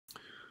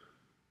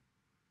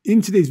In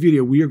today's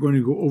video, we are going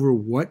to go over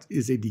what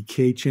is a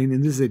decay chain,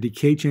 and this is a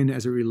decay chain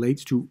as it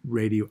relates to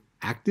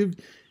radioactive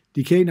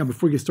decay. Now,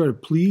 before we get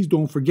started, please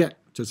don't forget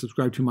to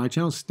subscribe to my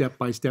channel, Step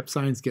by Step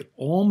Science. Get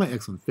all my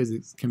excellent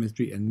physics,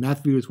 chemistry, and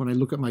math videos. When I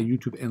look at my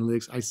YouTube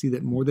analytics, I see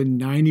that more than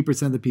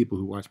 90% of the people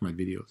who watch my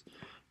videos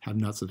have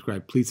not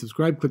subscribed. Please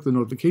subscribe, click the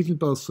notification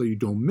bell so you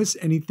don't miss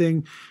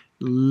anything.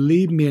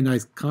 Leave me a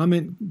nice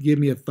comment, give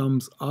me a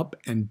thumbs up,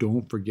 and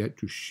don't forget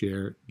to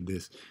share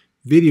this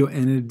video.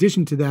 And in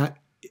addition to that,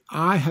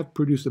 I have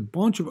produced a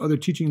bunch of other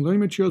teaching and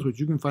learning materials, which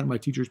you can find on my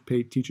Teachers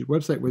Pay Teachers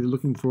website, where they're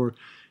looking for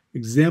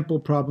example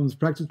problems,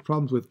 practice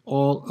problems with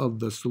all of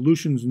the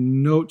solutions,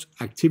 notes,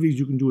 activities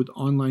you can do with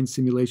online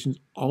simulations.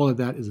 All of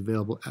that is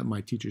available at my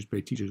Teachers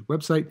Pay Teachers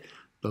website.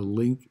 The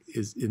link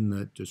is in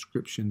the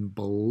description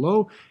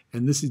below.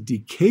 And this is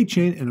decay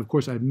chain. And of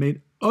course, I've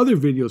made other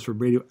videos for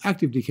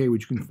radioactive decay,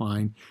 which you can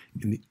find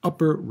in the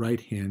upper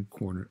right-hand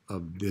corner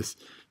of this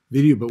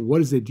video. But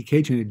what is a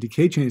decay chain? A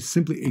decay chain is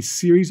simply a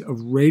series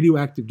of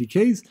radioactive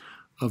decays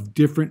of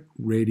different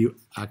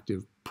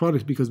radioactive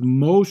products, because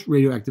most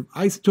radioactive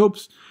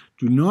isotopes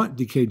do not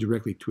decay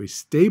directly to a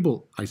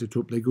stable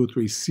isotope. They go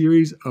through a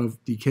series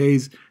of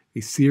decays,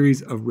 a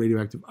series of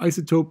radioactive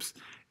isotopes,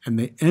 and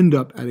they end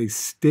up at a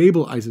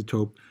stable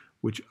isotope,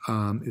 which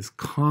is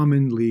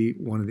commonly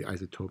one of the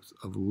isotopes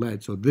of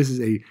lead. So this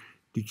is a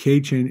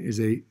decay chain,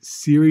 is a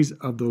series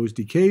of those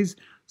decays.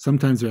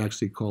 Sometimes they're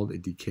actually called a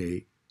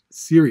decay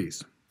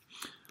series.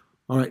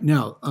 All right,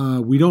 now,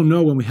 we don't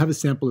know, when we have a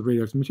sample of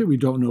radioactive material, we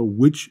don't know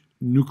which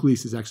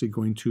nucleus is actually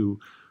going to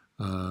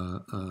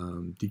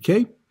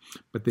decay,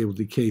 but they will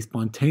decay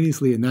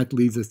spontaneously, and that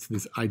leads us to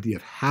this idea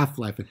of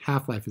half-life, and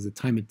half-life is the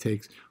time it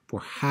takes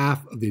for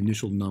half of the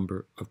initial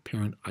number of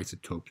parent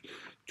isotopes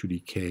to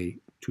decay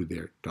to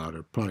their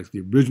daughter products.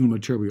 The original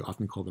material we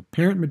often call the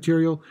parent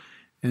material,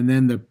 and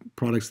then the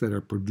products that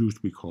are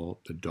produced we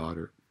call the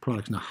daughter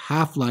products. Now,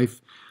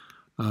 half-life,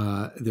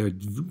 there's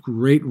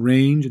great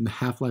range in the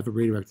half-life of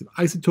radioactive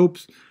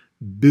isotopes.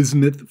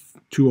 Bismuth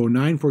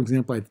 209, for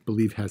example, I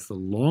believe has the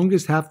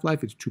longest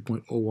half-life. It's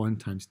 2.01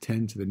 times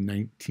 10 to the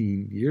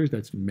 19 years.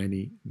 That's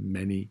many,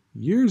 many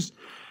years.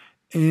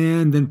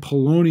 And then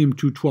polonium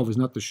 212 is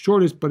not the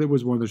shortest, but it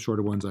was one of the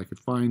shorter ones I could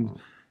find.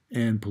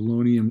 And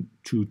polonium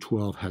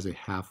 212 has a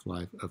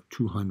half-life of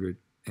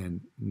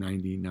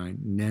 299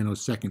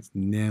 nanoseconds,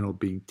 nano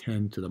being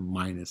 10 to the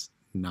minus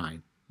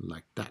 9,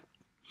 like that.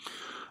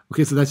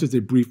 Okay, so that's just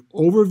a brief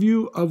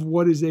overview of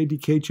what is a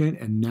decay chain,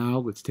 and now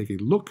let's take a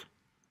look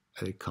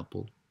at a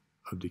couple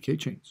of decay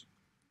chains.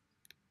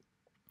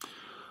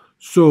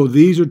 So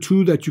these are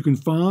two that you can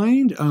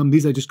find.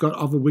 These I just got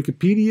off of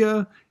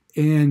Wikipedia,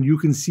 and you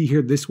can see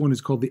here this one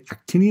is called the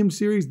Actinium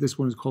series. This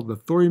one is called the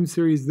Thorium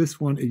series. This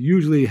one, it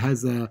usually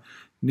has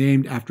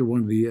named after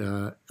one of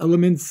the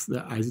elements,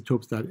 the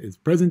isotopes that is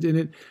present in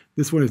it.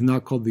 This one is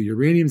not called the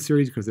Uranium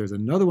series because there's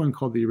another one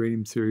called the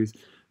Uranium series.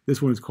 This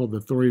one is called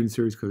the Thorium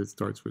series because it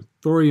starts with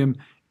thorium.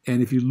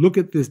 And if you look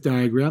at this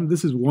diagram,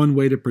 this is one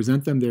way to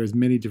present them. There's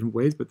many different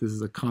ways, but this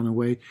is a common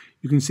way.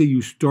 You can see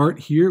you start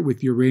here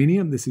with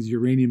uranium. This is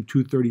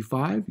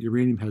uranium-235.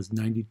 Uranium has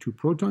 92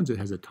 protons. It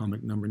has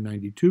atomic number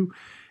 92.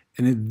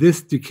 And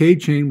this decay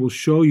chain will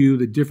show you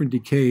the different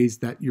decays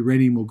that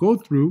uranium will go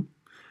through.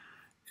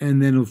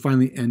 And then it'll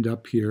finally end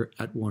up here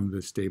at one of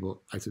the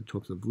stable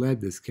isotopes of lead,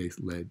 this case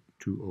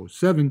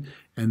lead-207.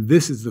 And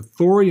this is the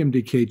thorium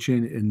decay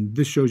chain, and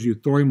this shows you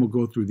thorium will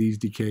go through these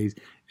decays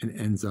and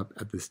ends up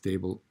at the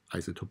stable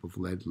isotope of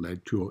lead,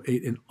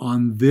 lead-208. And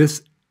on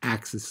this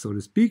axis, so to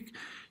speak,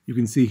 you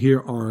can see here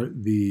are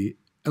the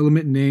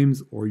element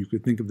names, or you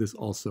could think of this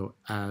also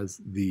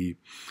as the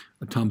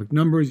atomic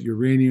numbers: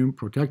 uranium,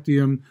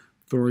 protactinium,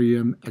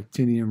 thorium,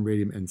 actinium,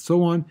 radium, and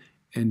so on,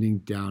 ending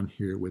down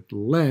here with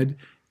lead.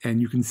 And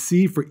you can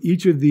see for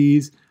each of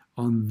these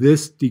on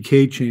this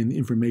decay chain, the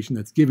information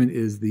that's given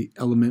is the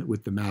element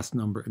with the mass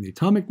number and the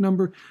atomic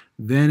number.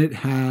 Then it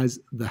has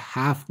the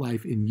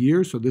half-life in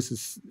years. So this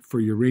is for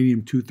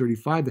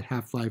uranium-235. The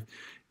half-life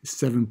is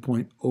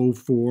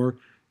 7.04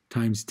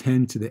 times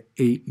 10 to the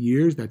 8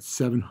 years. That's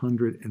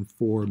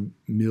 704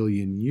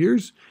 million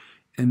years.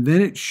 And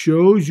then it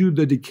shows you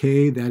the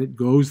decay that it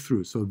goes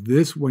through. So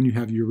this, when you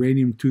have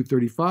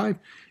uranium-235,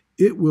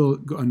 it will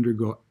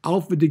undergo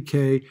alpha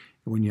decay.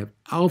 And when you have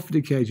alpha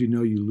decay, as you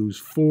know, you lose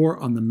 4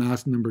 on the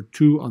mass number,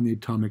 2 on the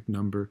atomic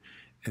number,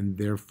 and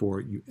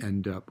therefore you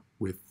end up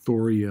with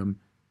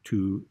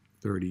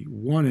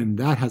thorium-231. And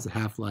that has a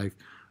half-life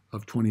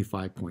of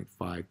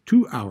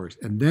 25.52 hours.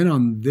 And then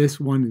on this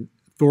one,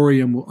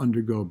 thorium will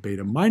undergo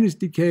beta minus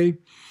decay,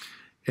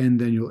 and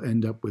then you'll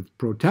end up with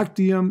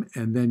protactinium,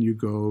 and then you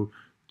go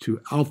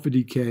to alpha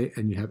decay,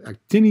 and you have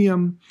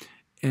actinium.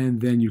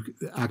 And then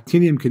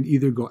actinium can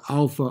either go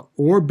alpha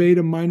or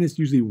beta minus.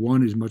 Usually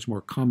one is much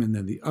more common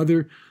than the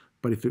other.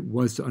 But if it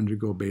was to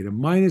undergo beta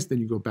minus, then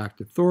you go back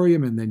to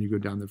thorium, and then you go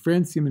down to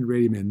francium and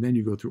radium, and then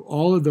you go through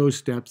all of those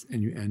steps,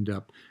 and you end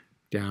up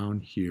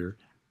down here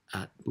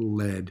at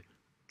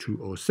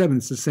lead-207.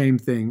 It's the same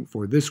thing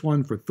for this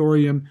one, for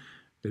thorium,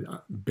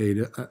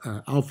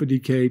 alpha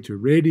decay to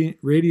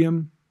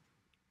radium,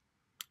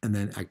 and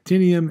then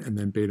actinium, and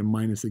then beta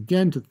minus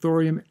again to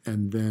thorium,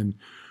 and then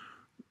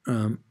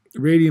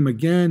radium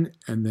again,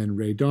 and then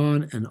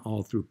radon, and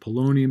all through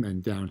polonium,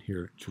 and down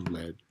here to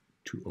lead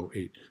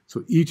 208.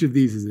 So each of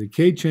these is a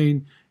decay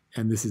chain,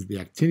 and this is the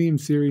actinium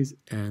series,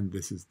 and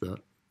this is the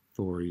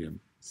thorium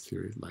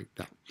series, like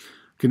that.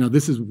 Okay, now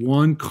this is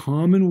one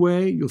common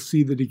way you'll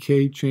see the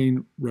decay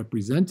chain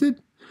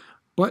represented,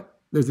 but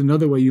there's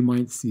another way you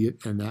might see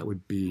it, and that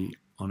would be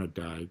on a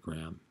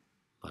diagram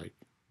like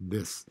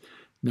this.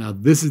 Now,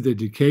 this is the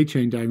decay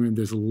chain diagram.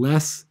 There's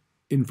less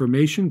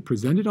information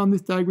presented on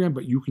this diagram,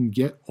 but you can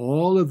get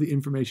all of the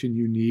information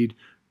you need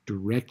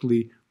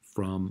directly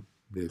from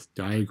this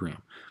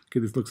diagram. Okay,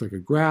 this looks like a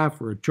graph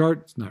or a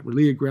chart. It's not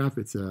really a graph.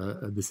 This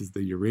is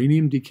the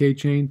uranium decay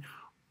chain.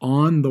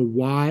 On the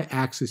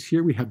y-axis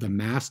here, we have the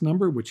mass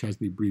number, which has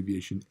the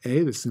abbreviation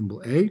A, the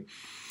symbol A.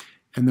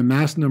 And the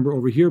mass number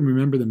over here,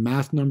 remember the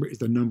mass number is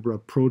the number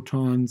of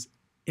protons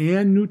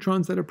and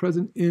neutrons that are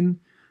present in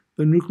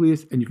the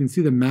nucleus. And you can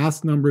see the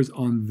mass numbers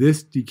on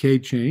this decay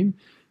chain.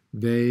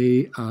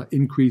 They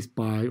increase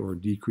by, or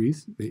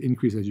decrease, they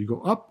increase as you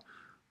go up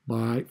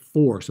by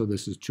 4. So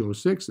this is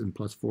 206, and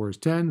plus 4 is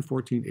 10,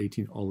 14,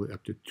 18, all the way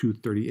up to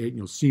 238. And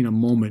you'll see in a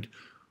moment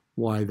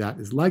why that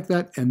is like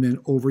that. And then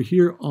over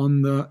here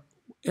on the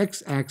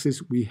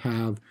x-axis, we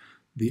have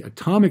the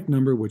atomic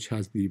number, which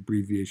has the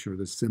abbreviation or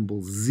the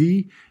symbol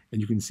Z.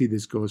 And you can see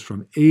this goes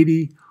from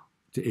 80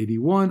 to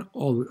 81,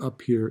 all the way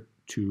up here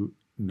to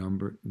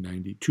number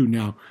 92.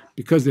 Now,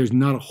 because there's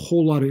not a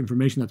whole lot of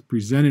information that's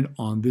presented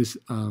on this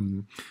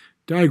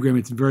diagram,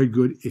 it's very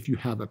good if you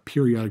have a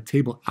periodic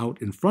table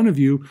out in front of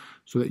you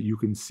so that you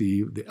can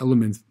see the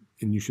elements,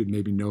 and you should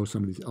maybe know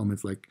some of these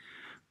elements, like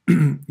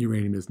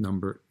uranium is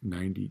number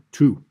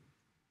 92.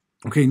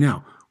 Okay,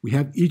 now we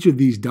have each of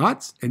these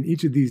dots, and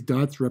each of these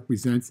dots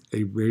represents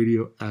a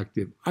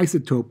radioactive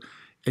isotope.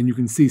 And you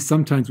can see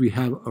sometimes we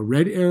have a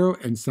red arrow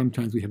and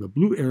sometimes we have a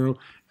blue arrow.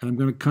 And I'm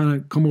going to kind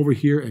of come over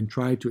here and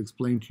try to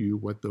explain to you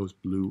what those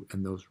blue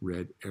and those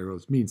red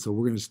arrows mean. So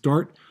we're going to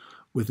start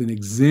with an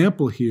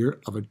example here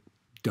of a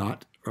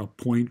dot or a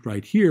point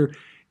right here.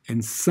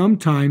 And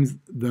sometimes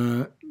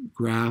the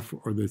graph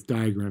or this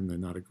diagram, they're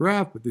not a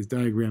graph, but this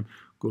diagram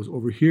goes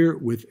over here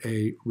with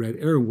a red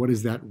arrow. What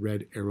does that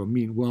red arrow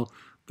mean? Well,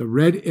 the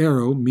red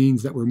arrow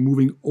means that we're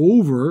moving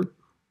over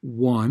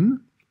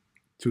 1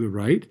 to the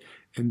right,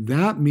 and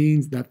that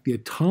means that the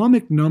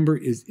atomic number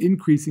is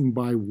increasing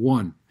by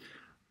 1.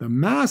 The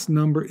mass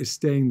number is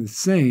staying the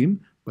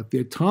same, but the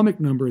atomic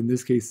number in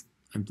this case,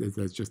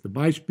 that's just the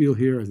Beispiel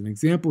here as an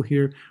example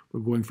here, we're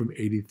going from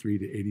 83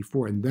 to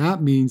 84, and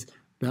that means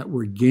that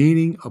we're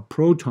gaining a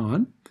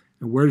proton.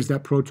 And where does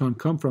that proton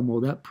come from?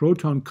 Well, that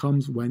proton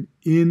comes when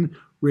in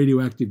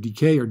radioactive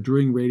decay or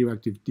during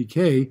radioactive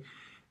decay,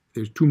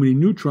 there's too many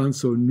neutrons,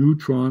 so a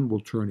neutron will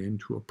turn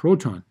into a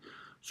proton.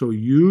 So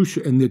you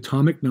should, and the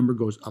atomic number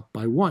goes up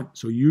by 1.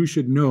 So you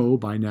should know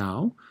by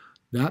now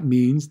that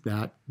means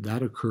that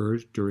that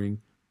occurs during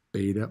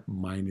beta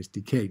minus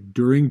decay.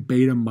 During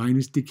beta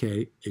minus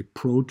decay, a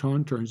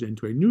proton turns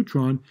into a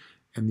neutron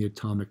and the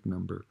atomic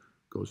number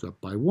goes up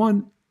by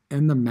 1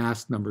 and the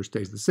mass number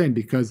stays the same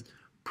because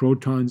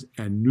protons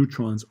and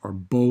neutrons are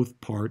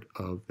both part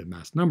of the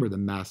mass number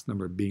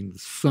being the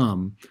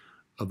sum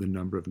of the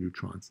number of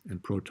neutrons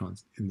and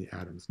protons in the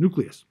atom's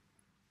nucleus.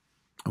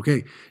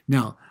 Okay,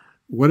 now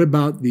what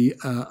about the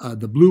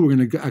blue? We're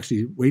going to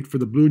actually wait for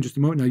the blue in just a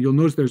moment. Now you'll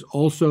notice there's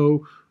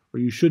also, or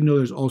you should know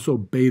there's also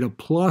beta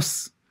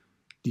plus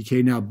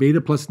decay. Now beta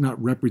plus is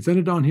not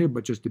represented on here,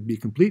 but just to be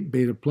complete,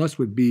 beta plus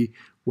would be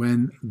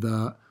when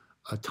the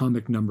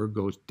atomic number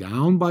goes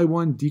down by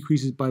 1,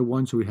 decreases by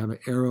 1. So we have an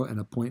arrow and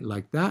a point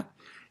like that.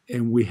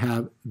 And we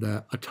have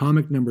the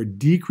atomic number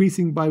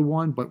decreasing by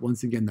 1, but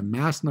once again, the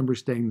mass number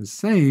staying the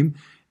same.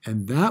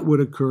 And that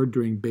would occur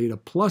during beta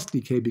plus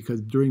decay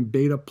because during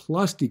beta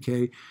plus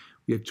decay,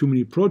 we have too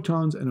many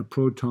protons and a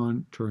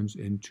proton turns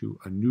into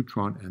a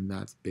neutron, and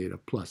that's beta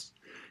plus.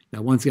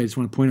 Now, once again, I just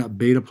want to point out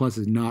beta plus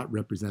is not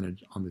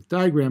represented on this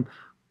diagram,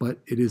 but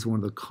it is one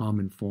of the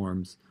common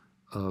forms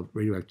of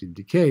radioactive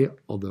decay,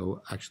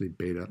 although actually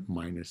beta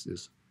minus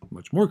is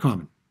much more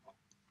common.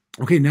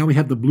 Okay, now we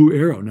have the blue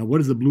arrow. Now, what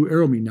does the blue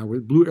arrow mean? Now,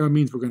 the blue arrow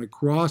means we're going to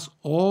cross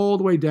all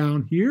the way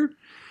down here,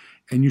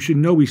 and you should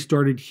know we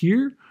started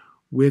here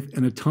with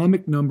an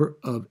atomic number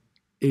of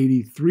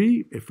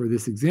 83 for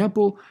this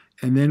example,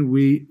 and then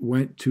we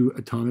went to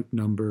atomic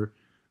number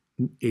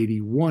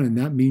 81, and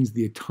that means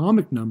the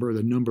atomic number, or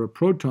the number of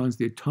protons,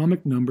 the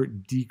atomic number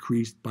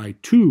decreased by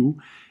 2.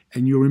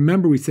 And you'll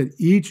remember we said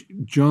each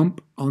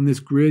jump on this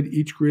grid,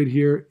 each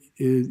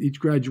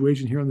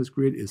graduation here on this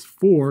grid is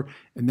 4,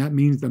 and that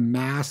means the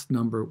mass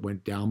number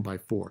went down by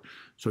 4.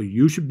 So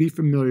you should be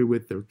familiar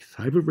with the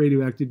type of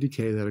radioactive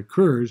decay that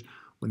occurs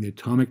when the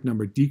atomic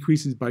number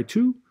decreases by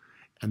 2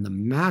 and the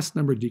mass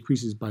number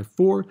decreases by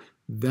 4.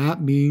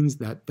 That means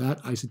that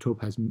that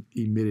isotope has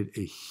emitted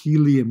a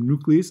helium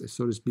nucleus, a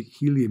so to speak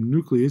helium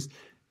nucleus,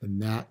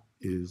 and that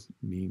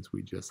means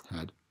we just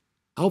had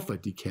alpha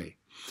decay.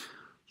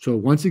 So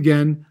once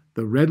again,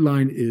 the red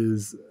line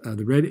is,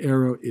 the red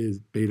arrow is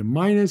beta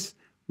minus.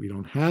 We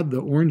don't have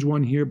the orange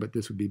one here, but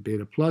this would be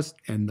beta plus,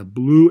 and the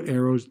blue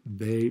arrows,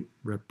 they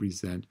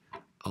represent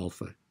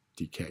alpha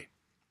decay.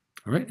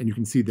 All right, and you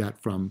can see that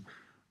from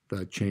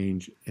the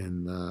change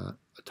in the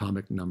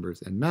atomic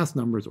numbers and mass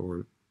numbers,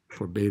 or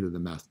for beta, the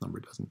mass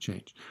number doesn't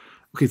change.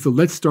 Okay, so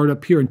let's start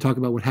up here and talk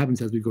about what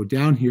happens as we go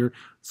down here.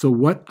 So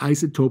what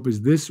isotope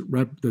is this?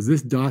 Does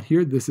this dot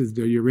here? This is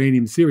the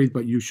uranium series,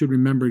 but you should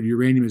remember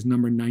uranium is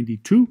number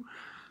 92.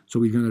 So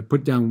we're going to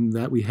put down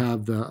that we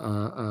have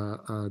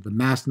the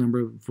mass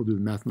number. We'll do the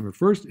mass number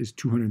first, is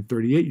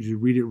 238. You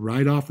should read it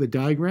right off the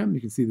diagram.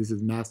 You can see this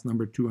is mass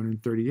number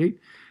 238.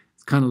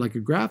 It's kind of like a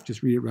graph.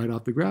 Just read it right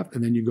off the graph.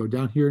 And then you go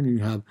down here and you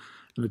have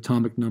an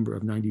atomic number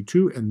of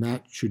 92. And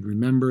that should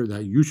remember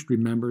that you should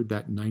remember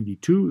that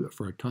 92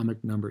 for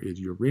atomic number is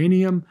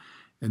uranium.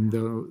 And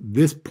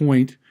this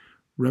point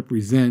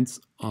represents,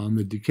 on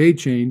the decay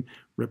chain,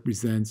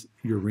 represents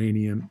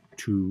uranium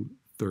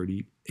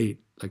 238.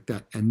 Like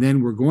that. And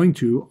then we're going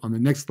to, on the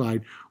next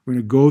slide, we're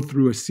going to go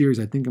through a series.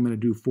 I think I'm going to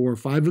do 4 or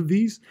 5 of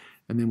these,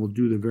 and then we'll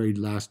do the very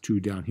last 2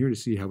 down here to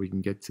see how we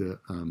can get to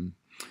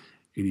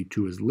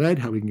 82 as lead,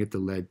 how we can get to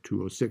lead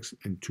 206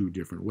 in 2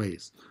 different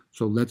ways.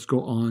 So let's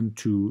go on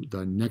to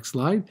the next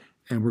slide,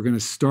 and we're going to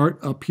start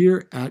up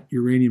here at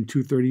uranium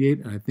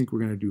 238, and I think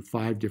we're going to do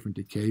 5 different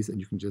decays, and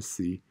you can just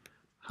see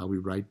how we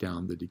write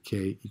down the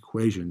decay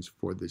equations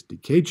for this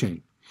decay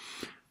chain.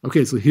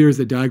 Okay, so here's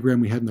the diagram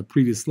we had in the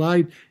previous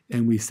slide,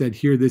 and we said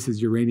here this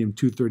is uranium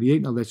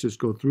 238. Now let's just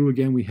go through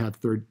again. We have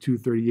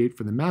 238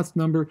 for the mass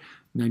number,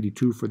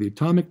 92 for the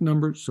atomic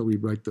number, so we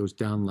write those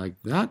down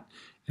like that,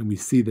 and we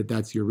see that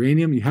that's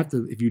uranium. You have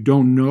to, if you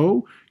don't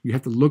know, you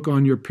have to look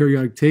on your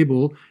periodic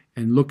table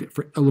and look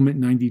for element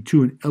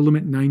 92, and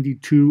element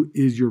 92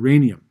 is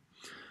uranium.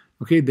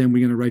 Okay, then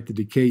we're going to write the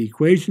decay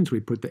equation, so we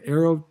put the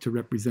arrow to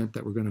represent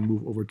that we're going to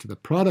move over to the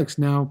products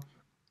now,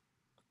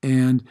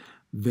 and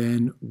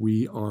then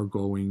we are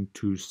going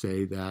to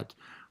say that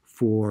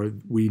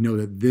we know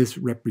that this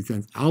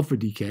represents alpha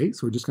decay,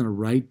 so we're just going to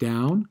write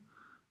down,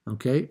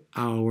 okay,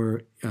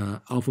 our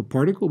alpha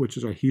particle, which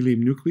is our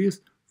helium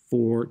nucleus,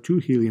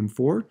 to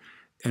helium-4,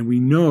 and we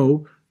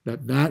know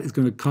that that is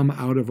going to come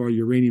out of our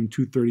uranium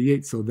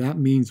 238, so that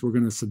means we're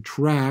going to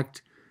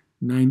subtract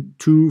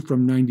 2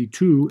 from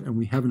 92, and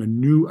we have a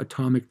new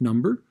atomic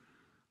number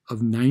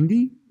of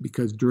 90,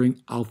 because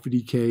during alpha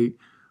decay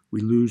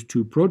we lose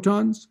 2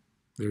 protons.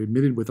 They're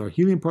emitted with our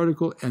helium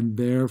particle, and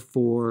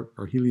therefore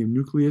our helium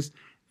nucleus,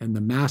 and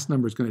the mass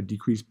number is going to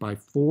decrease by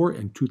 4,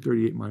 and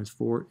 238 minus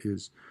 4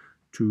 is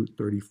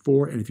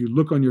 234. And if you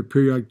look on your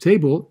periodic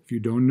table, if you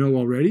don't know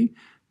already,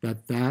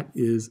 that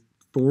is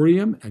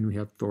thorium, and we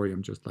have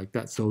thorium just like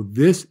that. So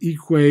this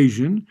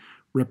equation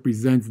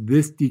represents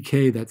this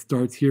decay that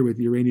starts here with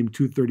uranium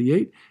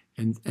 238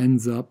 and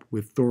ends up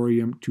with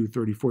thorium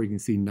 234. You can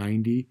see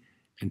 90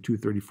 and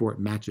 234, it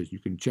matches. You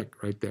can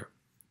check right there,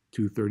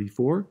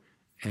 234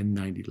 and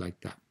 90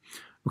 like that.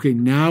 Okay,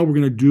 now we're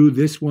going to do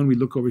this one. We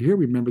look over here.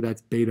 Remember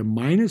that's beta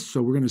minus.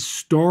 So we're going to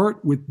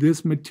start with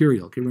this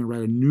material. Okay, we're going to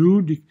write a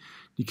new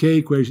decay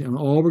equation, and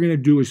all we're going to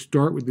do is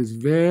start with this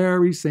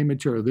very same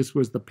material. This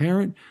was the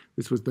parent.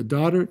 This was the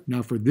daughter.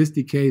 Now for this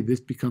decay, this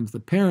becomes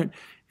the parent,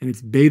 and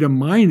it's beta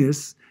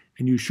minus.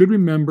 And you should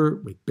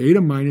remember with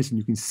beta minus, and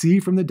you can see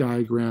from the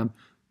diagram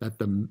that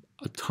the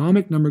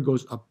atomic number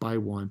goes up by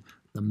 1.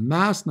 The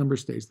mass number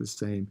stays the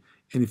same.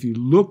 And if you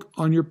look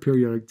on your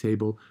periodic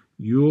table,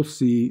 you'll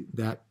see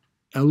that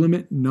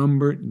element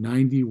number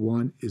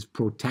 91 is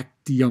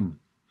protactium.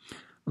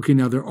 Okay,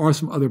 now there are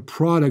some other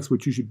products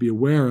which you should be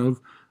aware of.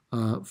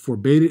 For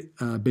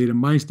beta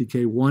minus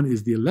decay, one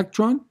is the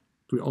electron.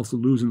 We also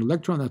lose an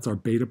electron. That's our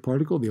beta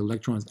particle. The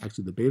electron is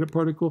actually the beta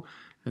particle.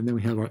 And then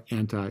we have our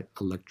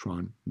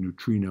anti-electron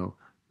neutrino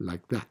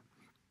like that.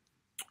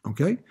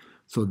 Okay,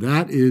 so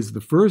that is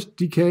the first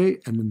decay,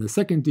 and then the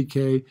second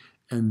decay,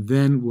 and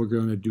then we're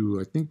going to do,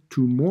 I think,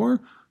 2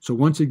 more. So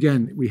once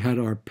again, we had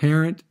our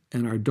parent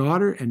and our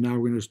daughter, and now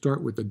we're going to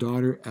start with the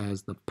daughter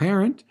as the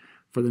parent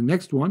for the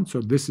next one.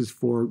 So this is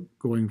for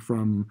going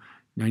from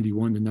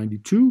 91 to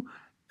 92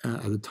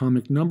 as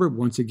atomic number.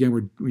 Once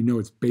again, we know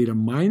it's beta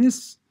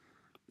minus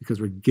because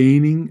we're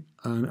gaining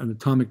an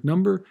atomic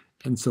number,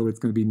 and so it's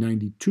going to be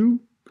 92,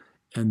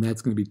 and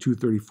that's going to be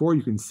 234.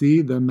 You can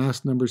see the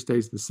mass number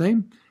stays the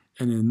same.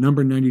 And then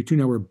number 92,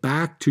 now we're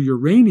back to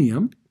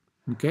uranium,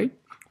 okay?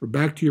 We're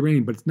back to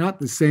uranium, but it's not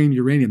the same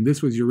uranium.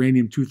 This was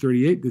uranium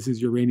 238. This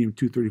is uranium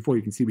 234.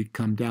 You can see we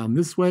come down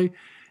this way,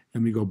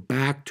 and we go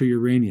back to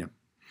uranium.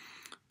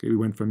 Okay, we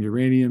went from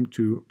uranium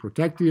to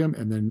protactium,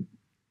 and then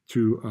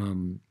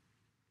to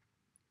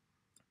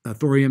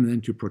thorium, and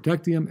then to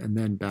protactium, and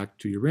then back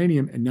to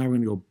uranium. And now we're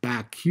going to go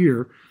back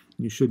here.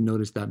 And you should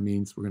notice that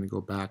means we're going to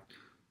go back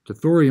to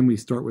thorium. We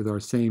start with our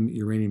same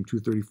uranium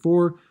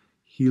 234,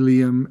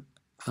 helium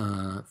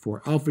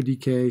for alpha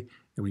decay,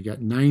 and we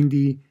got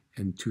 90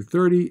 and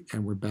 230,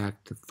 and we're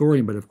back to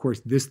thorium. But of course,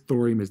 this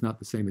thorium is not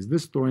the same as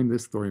this thorium.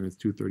 This thorium is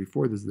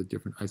 234. This is a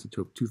different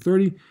isotope,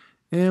 230.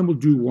 And we'll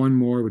do one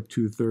more with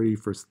 230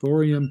 for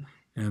thorium,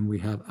 and we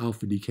have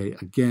alpha decay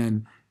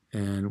again,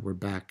 And we're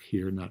back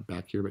here, not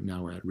back here, but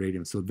now we're at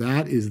radium. So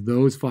that is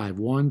those 5.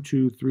 1,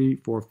 2, 3,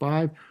 4,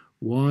 5.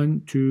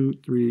 1, 2,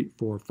 3,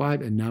 4,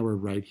 5. And now we're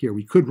right here.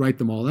 We could write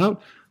them all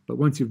out, but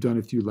once you've done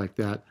a few like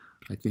that,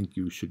 I think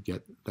you should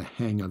get the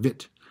hang of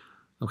it.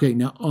 Okay,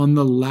 now on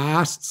the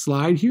last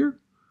slide here,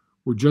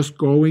 we're just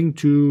going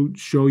to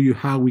show you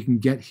how we can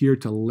get here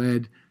to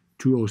lead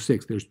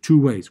 206. There's two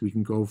ways. We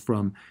can go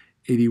from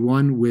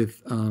 81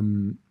 with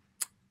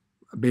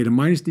beta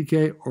minus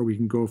decay, or we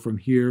can go from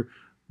here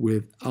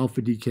with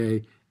alpha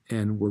decay,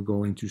 and we're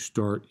going to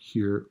start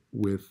here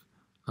with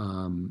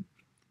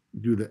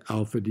do the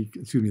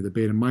the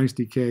beta minus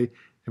decay,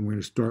 and we're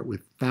going to start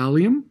with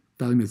thallium.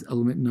 Thallium is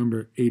element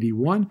number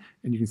 81,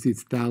 and you can see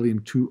it's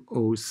thallium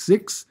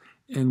 206,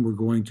 and we're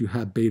going to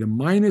have beta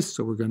minus,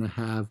 so we're going to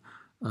have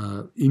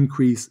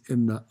increase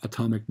in the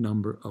atomic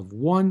number of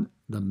 1.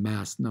 The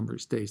mass number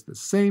stays the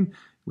same.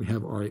 We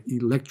have our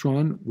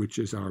electron, which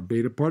is our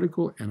beta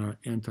particle, and our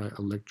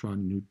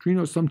anti-electron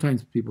neutrino.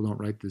 Sometimes people don't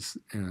write this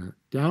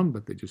down,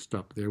 but they just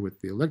stop there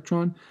with the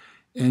electron.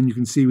 And you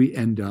can see we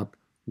end up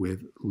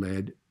with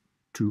lead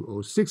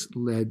 206,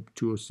 lead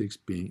 206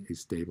 being a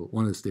stable,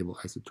 one of the stable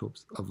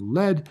isotopes of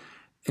lead.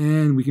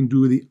 And we can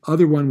do the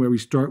other one where we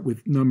start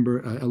with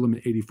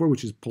element 84,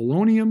 which is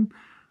polonium,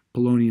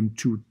 polonium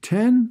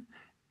 210.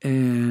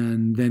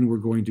 And then we're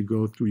going to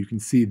go through, you can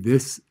see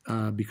this,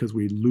 because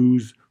we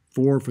lose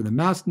 4 for the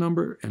mass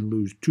number and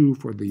lose 2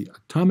 for the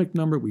atomic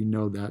number, we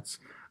know that's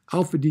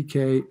alpha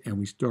decay, and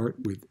we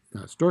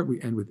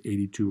we end with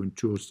 82 and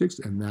 206,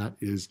 and that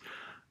is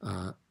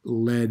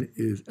lead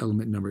is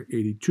element number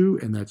 82,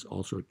 and that's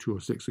also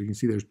 206. So you can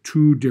see there's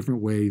two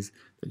different ways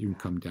that you can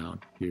come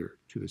down here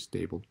to the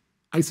stable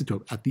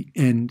isotope at the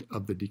end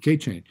of the decay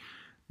chain.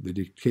 The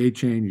decay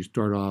chain, you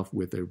start off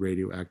with a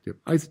radioactive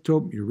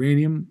isotope,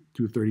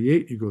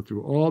 uranium-238. You go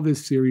through all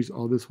this series,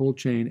 all this whole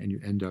chain, and you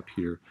end up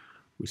here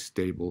with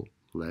stable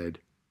lead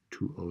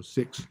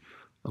 206.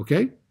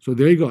 Okay, so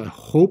there you go. I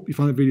hope you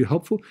found the video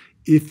helpful.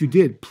 If you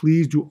did,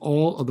 please do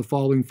all of the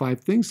following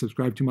 5 things.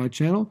 Subscribe to my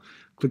channel.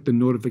 Click the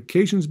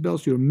notifications bell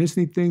so you don't miss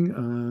anything.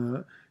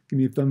 Give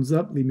me a thumbs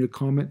up, leave me a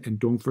comment, and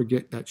don't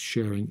forget that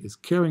sharing is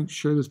caring.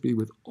 Share this video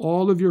with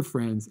all of your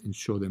friends and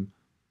show them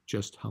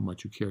just how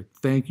much you care.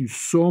 Thank you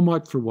so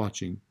much for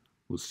watching.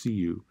 We'll see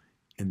you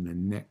in the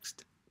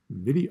next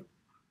video.